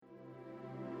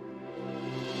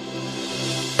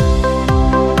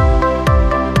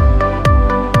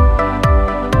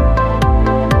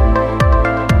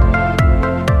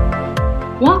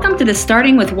to the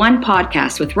Starting With One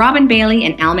podcast with Robin Bailey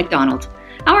and Al McDonald.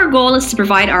 Our goal is to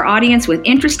provide our audience with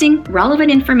interesting, relevant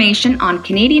information on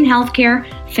Canadian healthcare,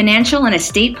 financial and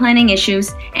estate planning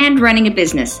issues, and running a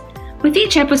business. With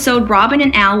each episode, Robin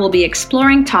and Al will be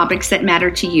exploring topics that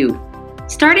matter to you.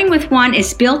 Starting With One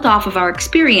is built off of our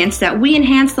experience that we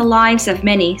enhance the lives of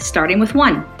many starting with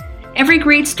one. Every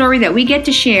great story that we get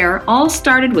to share all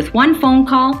started with one phone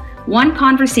call, one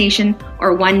conversation,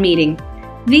 or one meeting.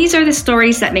 These are the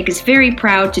stories that make us very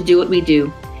proud to do what we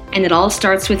do, and it all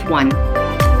starts with one.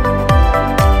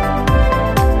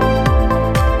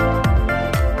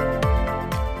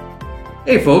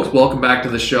 Hey folks, welcome back to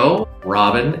the show.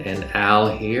 Robin and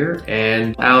Al here.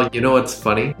 And Al, you know what's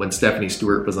funny? When Stephanie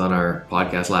Stewart was on our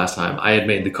podcast last time, I had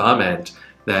made the comment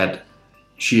that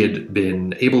she had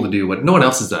been able to do what no one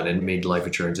else has done in the life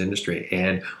insurance industry.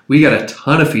 And we got a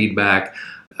ton of feedback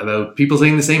about people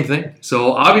saying the same thing.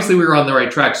 So obviously we were on the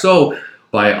right track. So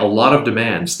by a lot of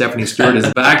demand, Stephanie Stewart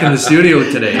is back in the studio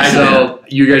today. So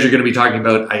you guys are going to be talking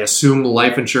about, I assume,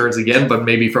 life insurance again, but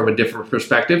maybe from a different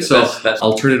perspective. So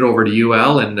I'll turn it over to you,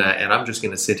 Al, and I'm just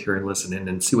going to sit here and listen in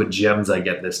and see what gems I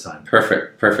get this time.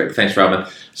 Perfect. Thanks, Robin.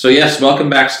 So yes, welcome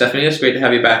back, Stephanie. It's great to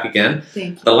have you back again.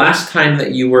 Thank you. The last time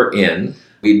that you were in,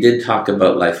 we did talk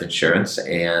about life insurance,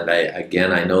 and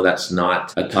I know that's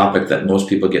not a topic that most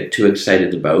people get too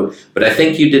excited about, but I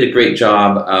think you did a great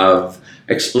job of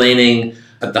explaining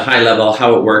at the high level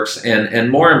how it works,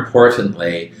 and more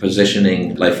importantly,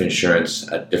 positioning life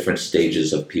insurance at different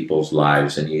stages of people's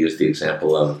lives. And you used the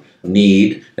example of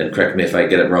need, and correct me if I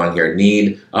get it wrong here,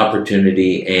 need,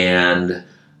 opportunity, and...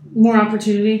 More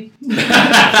opportunity.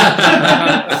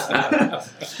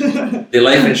 The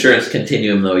life insurance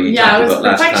continuum, though, you talked about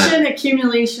last time. Yeah, it was protection,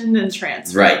 accumulation, and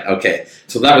transfer. Right, okay.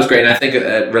 So that was great, and I think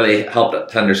it really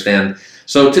helped to understand.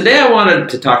 So today I wanted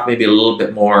to talk maybe a little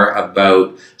bit more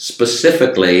about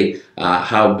specifically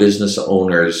how business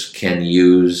owners can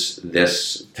use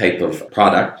this type of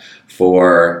product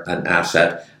for an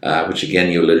asset, which again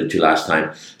you alluded to last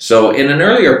time. So in an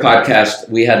earlier podcast,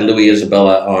 we had Louis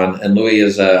Isabella on, and Louis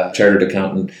is a chartered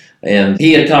accountant, and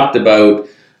he had talked about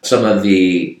some of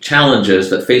the challenges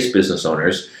that face business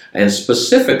owners, and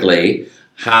specifically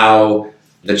how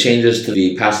the changes to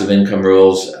the passive income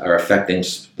rules are affecting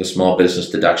the small business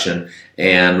deduction.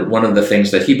 And one of the things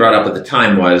that he brought up at the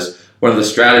time was one of the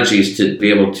strategies to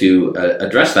be able to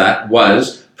address that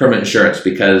was permanent insurance,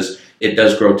 because it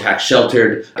does grow tax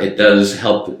sheltered. It does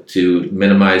help to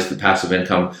minimize the passive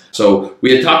income. So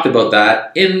we had talked about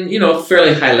that in,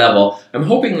 fairly high level. I'm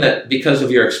hoping that because of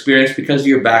your experience, because of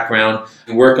your background,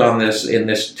 you work on this in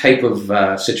this type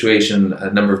of situation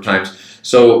a number of times.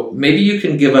 So maybe you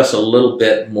can give us a little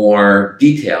bit more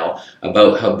detail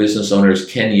about how business owners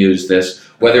can use this,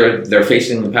 whether they're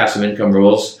facing the passive income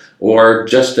rules or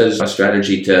just as a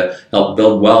strategy to help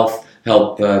build wealth,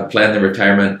 help plan their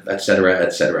retirement, et cetera, et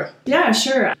cetera. Yeah,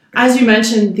 sure. As you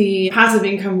mentioned, the passive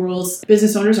income rules,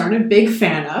 business owners aren't a big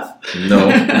fan of. No,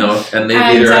 and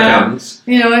neither are accountants.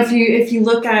 If you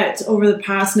look at over the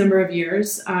past number of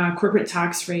years, corporate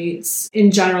tax rates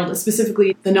in general,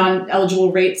 specifically the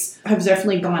non-eligible rates, have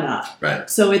definitely gone up. Right.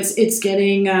 So it's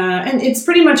getting, and it's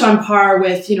pretty much on par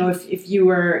with, if you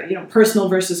were, personal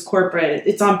versus corporate,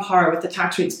 it's on par with the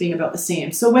tax rates being about the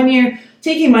same. So when you're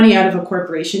taking money out of a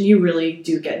corporation, you really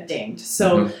do get dinged.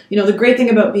 So, the great thing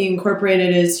about being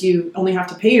incorporated is you only have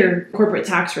to pay your corporate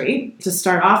tax rate to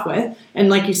start off with. And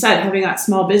like you said, having that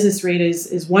small business rate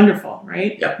is wonderful,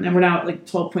 right? Yep. And we're now at like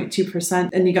 12.2%,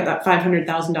 and you got that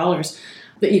 $500,000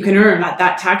 that you can earn at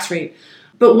that tax rate.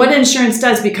 But what insurance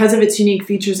does, because of its unique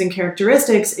features and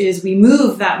characteristics, is we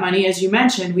move that money, as you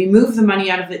mentioned, we move the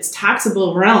money out of its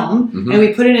taxable realm and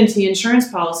we put it into the insurance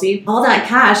policy. All that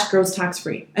cash grows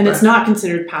tax-free, and it's not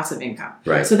considered passive income.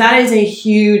 Right. So that is a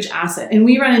huge asset. And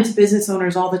we run into business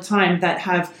owners all the time that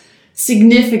have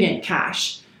significant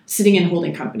cash sitting in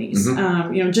holding companies.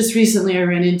 Just recently I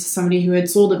ran into somebody who had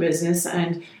sold a business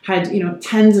and had,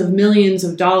 tens of millions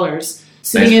of dollars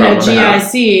sitting in a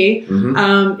GIC,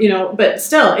 but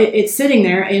still, it's sitting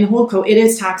there in Holdco. It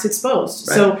is tax exposed.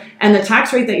 Right. So, and the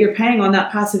tax rate that you're paying on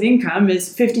that passive income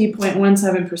is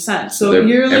 50.17%. So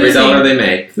you're losing every dollar they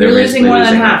make, they're losing more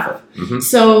than half. Of.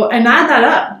 So, and add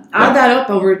that up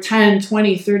over 10,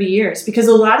 20, 30 years, because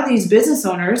a lot of these business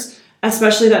owners,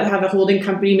 especially that have a holding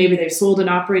company, maybe they've sold an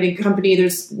operating company,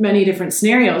 there's many different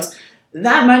scenarios.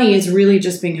 That money is really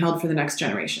just being held for the next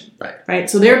generation. Right?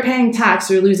 So they're paying tax.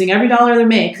 They're losing every dollar they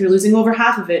make. They're losing over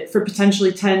half of it for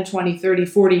potentially 10, 20, 30,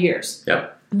 40 years.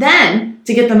 Yep. Then,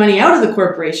 to get the money out of the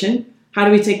corporation, how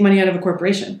do we take money out of a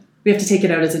corporation? We have to take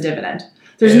it out as a dividend.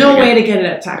 There's no way to get it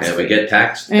out tax-free. And we get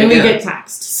taxed. And we get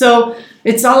taxed. So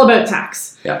it's all about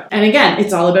tax. Yeah. And again,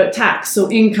 it's all about tax. So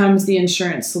in comes the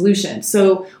insurance solution.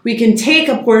 So we can take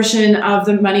a portion of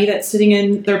the money that's sitting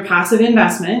in their passive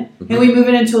investment and we move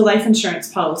it into a life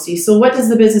insurance policy. So what does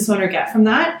the business owner get from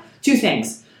that? Two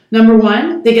things. Number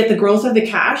one, they get the growth of the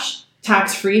cash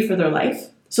tax-free for their life.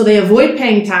 So they avoid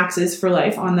paying taxes for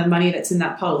life on the money that's in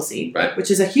that policy, right, which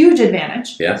is a huge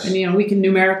advantage. Yes. And, we can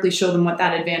numerically show them what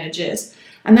that advantage is.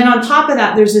 And then on top of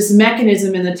that, there's this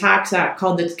mechanism in the Tax Act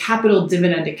called the capital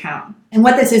dividend account. And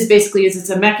what this is basically is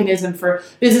it's a mechanism for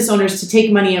business owners to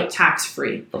take money out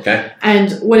tax-free. Okay.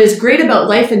 And what is great about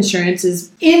life insurance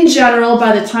is, in general,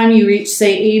 by the time you reach,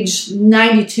 say, age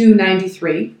 92,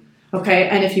 93, okay,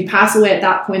 and if you pass away at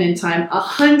that point in time,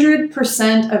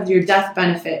 100% of your death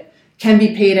benefit can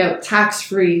be paid out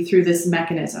tax-free through this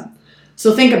mechanism.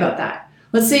 So think about that.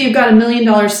 Let's say you've got $1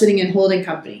 million sitting in holding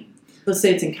company. Let's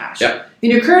say it's in cash. Yep.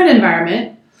 In your current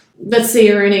environment, let's say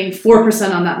you're earning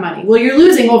 4% on that money. Well, you're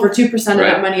losing over 2% of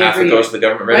that money half every year. Half it goes to the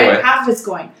government right away. Half of it's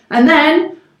going. And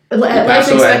then life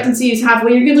expectancy is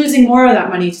halfway. You're losing more of that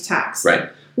money to tax. Right.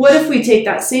 What if we take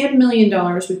that same $1 million,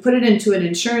 we put it into an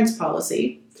insurance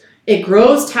policy, it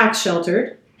grows tax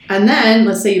sheltered, and then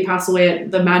let's say you pass away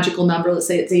at the magical number, let's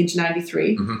say it's age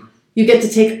 93, you get to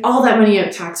take all that money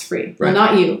out tax-free. Right. Well,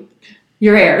 not you.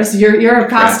 Your heirs, you're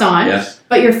passed on, yes,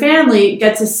 but your family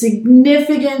gets a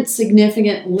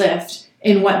significant lift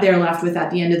in what they're left with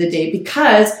at the end of the day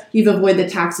because you've avoided the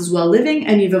taxes while living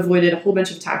and you've avoided a whole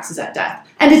bunch of taxes at death.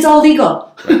 And it's all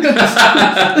legal. Right.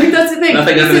 That's the thing.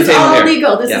 Nothing under the This is table all here.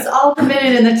 legal. This is all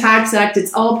permitted in the Tax Act.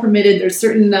 It's all permitted. There's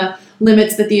certain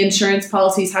limits that the insurance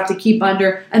policies have to keep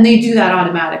under, and they do that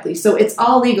automatically. So it's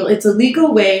all legal. It's a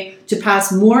legal way to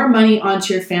pass more money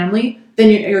onto your family than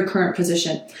your current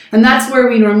position. And that's where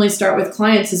we normally start with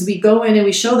clients is we go in and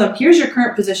we show them, here's your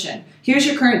current position. Here's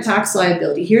your current tax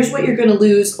liability. Here's what you're going to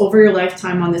lose over your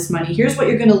lifetime on this money. Here's what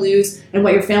you're going to lose and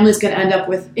what your family's going to end up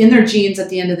with in their genes at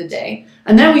the end of the day.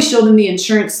 And then we show them the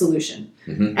insurance solution.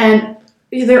 And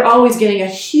they're always getting a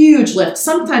huge lift.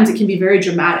 Sometimes it can be very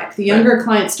dramatic. The younger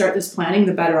clients start this planning,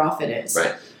 the better off it is.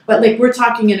 Right. But we're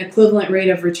talking an equivalent rate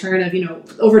of return of,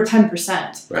 over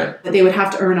 10% right, that they would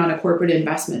have to earn on a corporate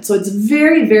investment. So it's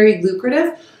very, very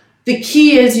lucrative. The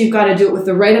key is you've got to do it with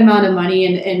the right amount of money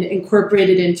and incorporate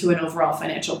it into an overall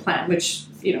financial plan, which,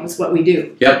 is what we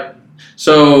do. Yep.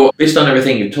 So based on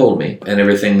everything you've told me and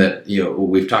everything that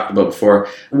we've talked about before,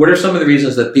 what are some of the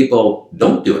reasons that people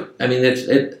don't do it? I mean,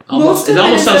 it almost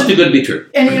sounds too good to be true.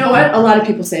 And you know what? A lot of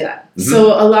people say that.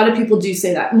 So a lot of people do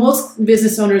say that. Most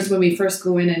business owners, when we first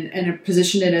go in and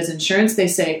position it as insurance, they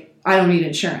say, I don't need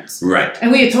insurance. Right.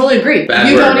 And we totally agree. Bad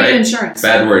you word, don't right? need insurance.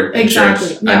 Bad word. Exactly.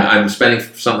 Insurance. Yeah. I'm spending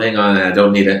something on it. I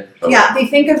don't need it. Oh. Yeah, they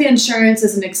think of the insurance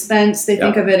as an expense. They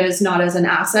think of it as not as an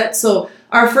asset. So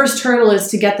our first hurdle is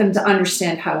to get them to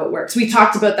understand how it works. We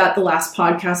talked about that the last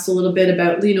podcast a little bit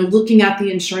about, looking at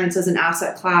the insurance as an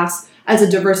asset class, as a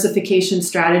diversification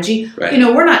strategy. Right.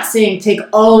 We're not saying take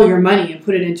all your money and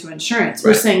put it into insurance.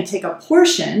 We're saying take a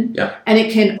portion and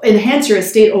it can enhance your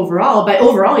estate overall. But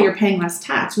overall, you're paying less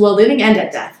tax while living and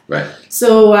at death. Right.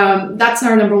 So that's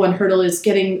our number one hurdle is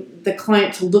getting the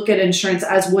client to look at insurance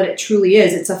as what it truly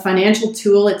is. It's a financial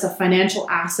tool, it's a financial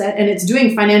asset, and it's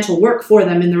doing financial work for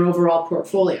them in their overall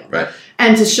portfolio. Right.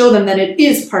 And to show them that it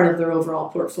is part of their overall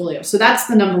portfolio. So that's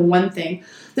the number one thing.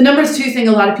 The number two thing,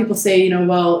 a lot of people say,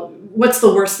 well, what's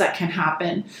the worst that can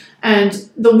happen? And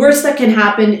the worst that can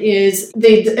happen is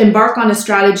they embark on a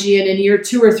strategy and in year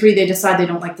 2 or 3, they decide they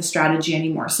don't like the strategy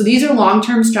anymore. So these are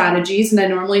long-term strategies. And I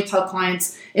normally tell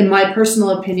clients, in my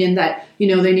personal opinion, that,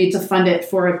 they need to fund it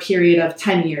for a period of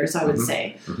 10 years, I would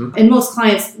say. And most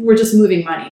clients, we're just moving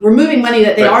money. We're moving money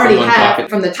that they already have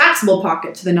from the taxable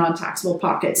pocket to the non-taxable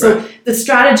pocket. So the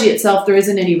strategy itself, there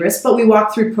isn't any risk, but we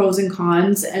walk through pros and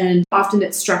cons and often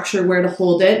it's structure where to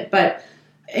hold it. But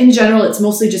in general, it's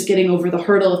mostly just getting over the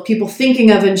hurdle of people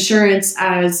thinking of insurance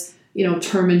as,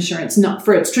 term insurance, not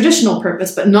for its traditional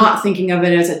purpose, but not thinking of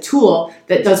it as a tool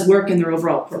that does work in their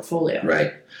overall portfolio.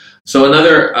 Right. So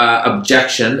another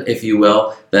objection, if you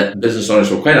will, that business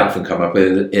owners will quite often come up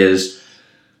with is,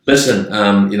 listen,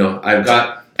 I've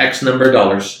got X number of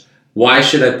dollars. Why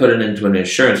should I put it into an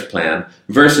insurance plan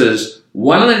versus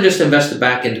why don't I just invest it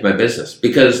back into my business?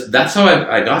 Because that's how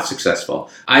I got successful.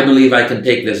 I believe I can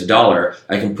take this dollar,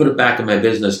 I can put it back in my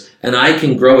business, and I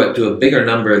can grow it to a bigger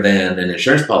number than an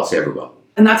insurance policy ever will.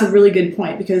 And that's a really good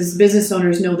point because business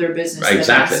owners know their business. Right,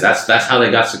 exactly. That's how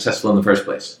they got successful in the first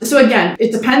place. So again,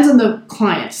 it depends on the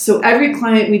client. So every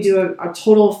client, we do a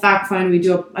total fact find. We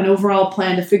do an overall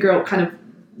plan to figure out kind of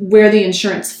where the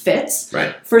insurance fits.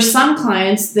 Right. For some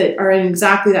clients that are in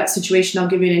exactly that situation, I'll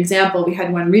give you an example. We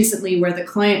had one recently where the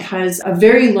client has a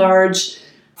very large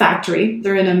factory.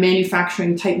 They're in a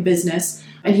manufacturing type business,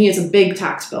 and he has a big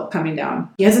tax bill coming down.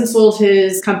 He hasn't sold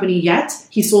his company yet.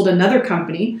 He sold another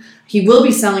company. He will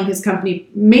be selling his company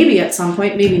maybe at some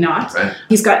point, maybe not. Right.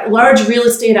 He's got large real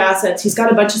estate assets. He's got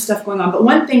a bunch of stuff going on. But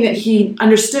one thing that he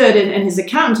understood, and his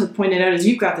accountant had pointed out, is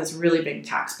you've got this really big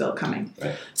tax bill coming.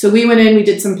 Right. So we went in, we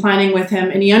did some planning with him,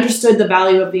 and he understood the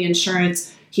value of the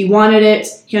insurance. He wanted it.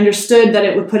 He understood that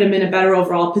it would put him in a better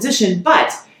overall position,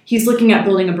 but he's looking at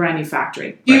building a brand new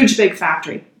factory, huge, big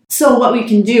factory. So what we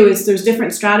can do is there's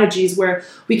different strategies where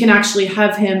we can actually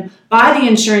have him buy the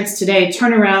insurance today,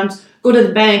 turn around, go to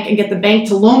the bank and get the bank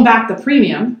to loan back the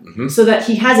premium so that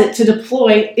he has it to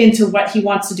deploy into what he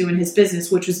wants to do in his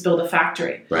business, which is build a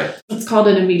factory. Right. It's called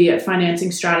an immediate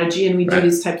financing strategy, and we do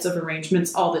these types of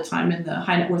arrangements all the time in the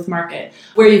high net worth market,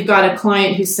 where you've got a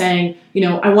client who's saying,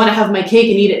 I want to have my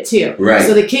cake and eat it too. Right.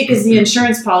 So the cake is the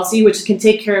insurance policy, which can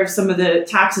take care of some of the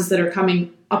taxes that are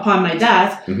coming upon my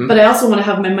death, but I also want to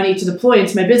have my money to deploy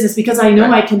into my business because I know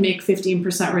I can make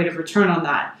 15% rate of return on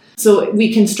that. So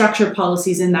we can structure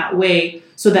policies in that way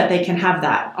so that they can have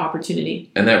that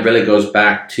opportunity. And that really goes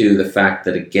back to the fact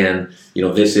that, again,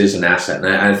 this is an asset. And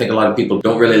I think a lot of people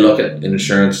don't really look at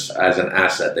insurance as an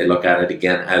asset. They look at it,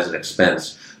 again, as an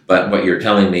expense. But what you're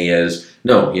telling me is,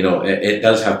 no, it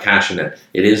does have cash in it.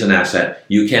 It is an asset.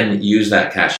 You can use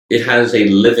that cash. It has a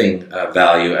living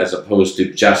value as opposed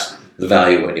to just the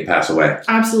value when you pass away.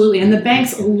 Absolutely. And the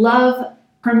banks love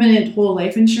permanent whole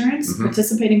life insurance,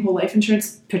 participating whole life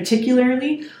insurance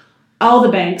particularly. All the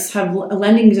banks have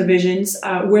lending divisions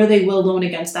where they will loan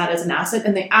against that as an asset,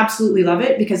 and they absolutely love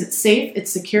it because it's safe,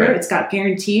 it's secure, it's got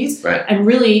guarantees, and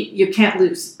really you can't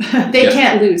lose. They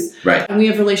can't lose. Right. And we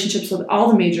have relationships with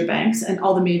all the major banks, and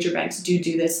all the major banks do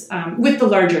this with the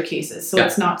larger cases. So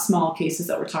it's not small cases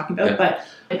that we're talking about, but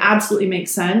it absolutely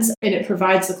makes sense, and it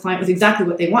provides the client with exactly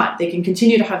what they want. They can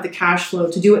continue to have the cash flow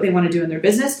to do what they want to do in their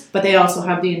business, but they also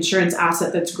have the insurance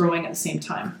asset that's growing at the same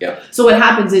time. So what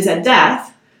happens is at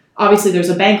death, obviously there's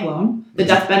a bank loan. The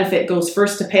death benefit goes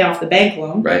first to pay off the bank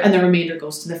loan, and the remainder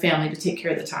goes to the family to take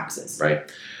care of the taxes. Right.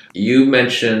 You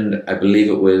mentioned, I believe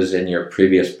it was in your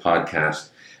previous podcast,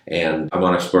 and I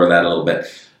want to explore that a little bit.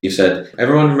 You said,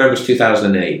 everyone remembers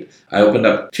 2008. I opened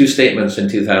up 2 statements in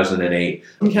 2008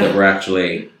 that were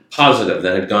actually positive,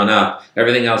 that had gone up.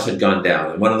 Everything else had gone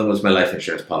down. And one of them was my life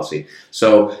insurance policy.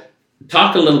 So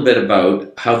talk a little bit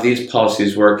about how these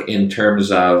policies work in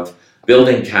terms of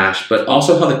building cash, but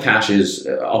also how the cash is,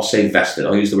 I'll say vested.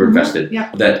 I'll use the word vested.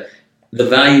 That the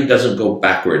value doesn't go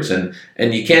backwards. And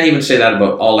you can't even say that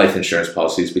about all life insurance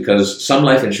policies, because some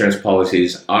life insurance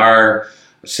policies are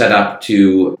set up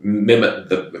to mimic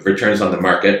the returns on the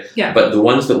market, but the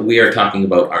ones that we are talking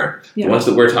about aren't. The ones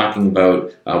that we're talking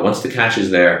about, once the cash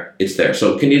is there, it's there.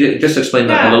 So can you just explain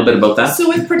a little bit about that? So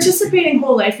with participating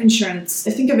whole life insurance, I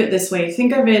think of it this way.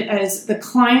 Think of it as the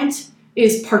client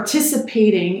is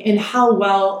participating in how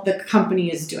well the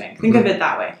company is doing. Think of it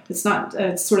that way. It's not,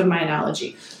 it's sort of my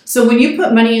analogy. So when you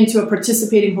put money into a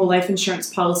participating whole life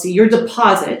insurance policy, your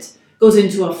deposit goes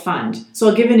into a fund. So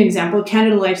I'll give you an example.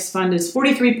 Canada Life's fund is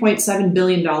 $43.7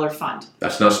 billion fund.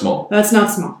 That's not small. That's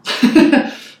not small.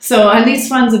 And these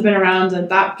funds have been around,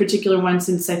 that particular one,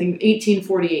 since I think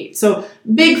 1848. So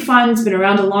big funds, been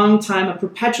around a long time, a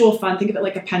perpetual fund. Think of it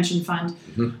like a pension fund.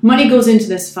 Money goes into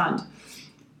this fund.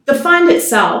 The fund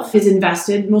itself is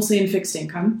invested mostly in fixed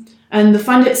income. And the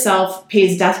fund itself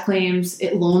pays death claims.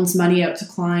 It loans money out to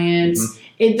clients.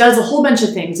 It does a whole bunch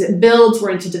of things. It builds. We're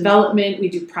into development. We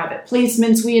do private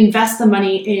placements. We invest the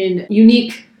money in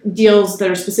unique deals that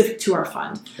are specific to our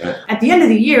fund. At the end of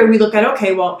the year, we look at,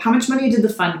 okay, well, how much money did the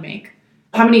fund make?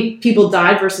 How many people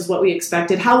died versus what we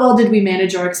expected? How well did we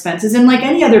manage our expenses? And like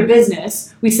any other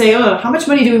business, we say, how much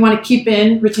money do we want to keep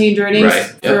in retained earnings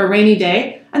for a rainy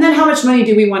day? And then how much money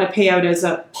do we want to pay out as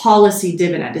a policy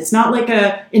dividend? It's not like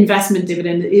a investment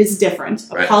dividend. It is different,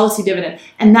 a policy dividend.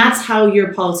 And that's how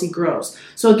your policy grows.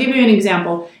 So I'll give you an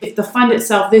example. If the fund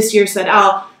itself this year said,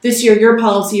 this year your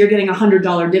policy, you're getting a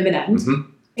 $100 dividend.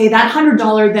 Okay, that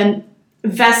 $100 then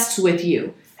vests with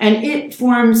you. And it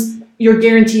forms your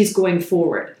guarantees going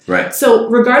forward. So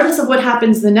regardless of what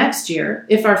happens the next year,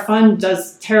 if our fund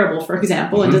does terrible, for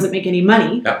example, and doesn't make any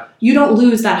money, you don't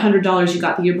lose that $100 you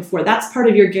got the year before. That's part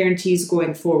of your guarantees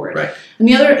going forward. And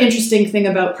the other interesting thing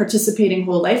about participating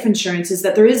whole life insurance is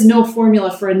that there is no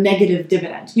formula for a negative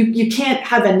dividend. You can't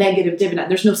have a negative dividend.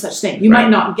 There's no such thing. You might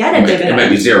not get a dividend. It might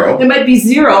be zero. It might be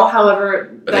zero, however...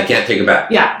 But they can't take it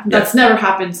back. That's never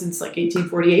happened since like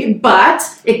 1848, but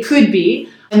it could be.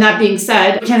 And that being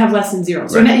said, you can't have less than zero.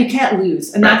 So Right. you can't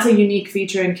lose. And Right. that's a unique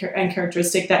feature and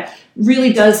characteristic that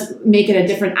really does make it a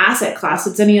different asset class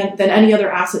than any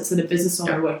other assets that a business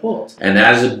owner would hold. And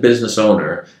as a business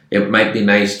owner, it might be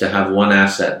nice to have one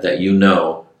asset that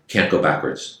can't go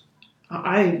backwards.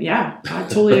 I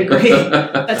totally agree.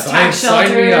 That's tax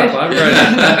Sign me sheltered. up. I'm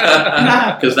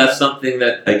ready. Because that's something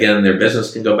that, again, their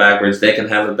business can go backwards. They can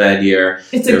have a bad year.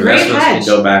 It's Their a great investments hedge.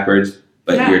 can go backwards.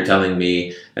 But Yeah. you're telling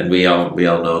me, and we all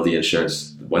know the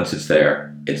insurance, once it's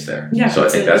there, it's there. Yeah, So I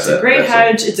think it's a great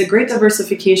hedge. It's a great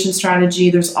diversification strategy.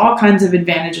 There's all kinds of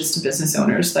advantages to business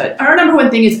owners. That our number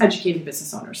one thing is educating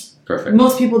business owners. Perfect.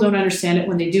 Most people don't understand it.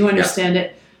 When they do understand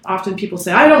it, often people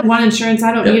say, "I don't want insurance.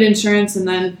 I don't Yeah. need insurance," and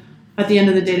then at the end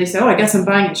of the day, they say, "Oh, I guess I'm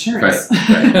buying insurance."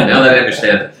 Right. Now that I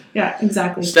understand it. Yeah,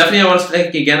 exactly. Stephanie, I want to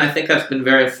thank you again. I think that's been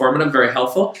very informative, very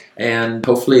helpful, and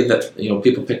hopefully that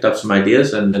people picked up some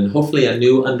ideas and hopefully a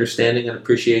new understanding and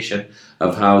appreciation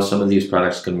of how some of these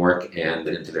products can work and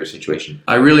into their situation.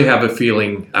 I really have a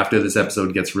feeling after this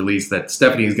episode gets released that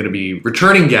Stephanie is going to be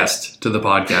returning guest to the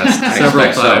podcast several I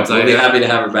expect times. So. We'll be happy to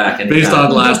have her back. Based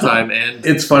on last time. And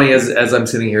it's funny, as I'm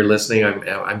sitting here listening,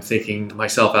 I'm thinking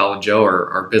myself, Al and Joe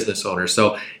are business owners.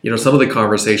 So, some of the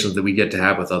conversations that we get to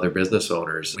have with other business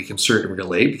owners, we can certainly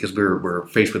relate because we're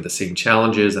faced with the same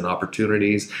challenges and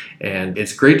opportunities. And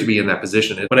it's great to be in that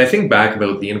position. And when I think back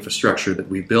about the infrastructure that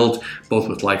we built, both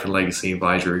with Life and Legacy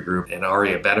Advisory Group and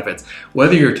ARIA Benefits,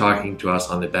 whether you're talking to us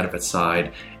on the benefits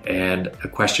side and a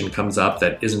question comes up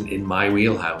that isn't in my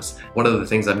wheelhouse, one of the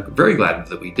things I'm very glad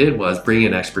that we did was bring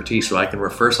in expertise so I can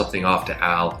refer something off to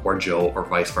Al or Joe or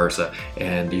vice versa.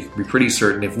 And you can be pretty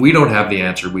certain if we don't have the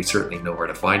answer, we certainly know where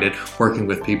to find it, working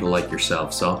with people like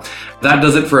yourself. So that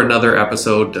does it for another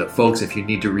episode. Folks, if you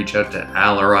need to reach out to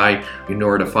Al or I, you know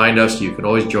where to find us. You can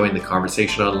always join the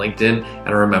conversation on LinkedIn.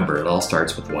 And remember, it all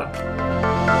starts with one.